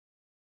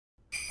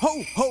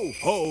Ho, ho,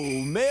 ho!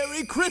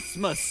 Merry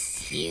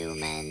Christmas!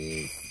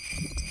 Humans.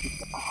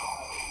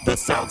 The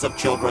sounds of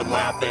children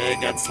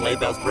laughing and sleigh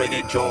bells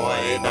bringing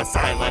joy. The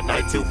silent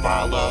night to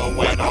follow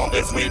when all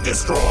this we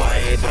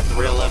destroy. The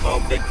thrill of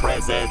opening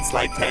presents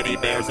like teddy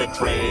bears and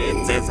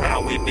trains is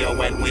how we feel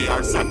when we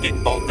are sucking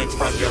voltage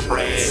from your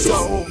brain.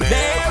 So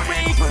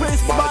Merry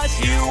Christmas,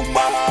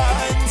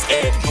 humans!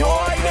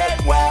 Enjoy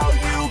it while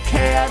you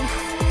can,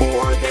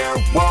 for there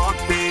won't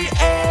be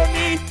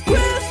any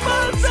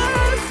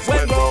Christmases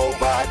when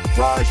Robot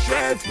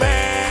crushes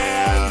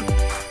man.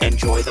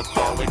 Enjoy the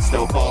falling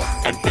snowfall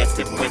and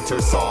festive winter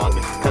song,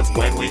 cause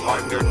when we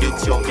arm your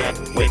nukes you'll get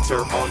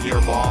winter all year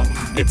long.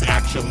 It's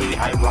actually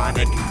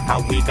ironic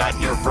how we got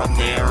here from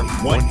there.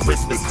 One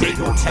Christmas day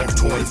your tech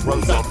toys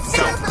rose up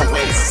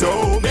self-aware.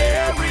 So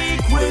Merry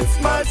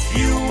Christmas,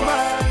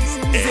 humans!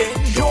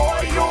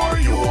 Enjoy your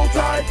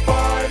Yuletide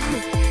fun!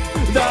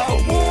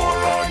 The war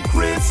on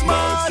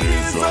Christmas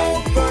is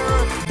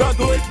over. The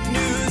good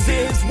news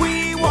is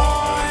we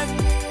won.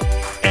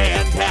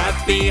 And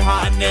happy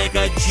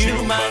Hanukkah,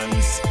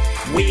 humans!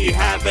 We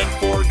haven't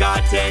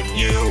forgotten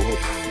you.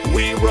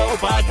 We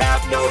robot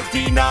have no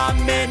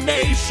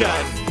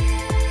denomination,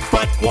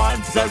 but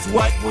Kwanzaa's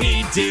what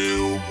we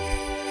do.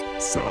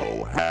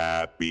 So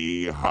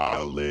happy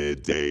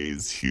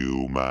holidays,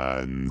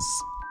 humans.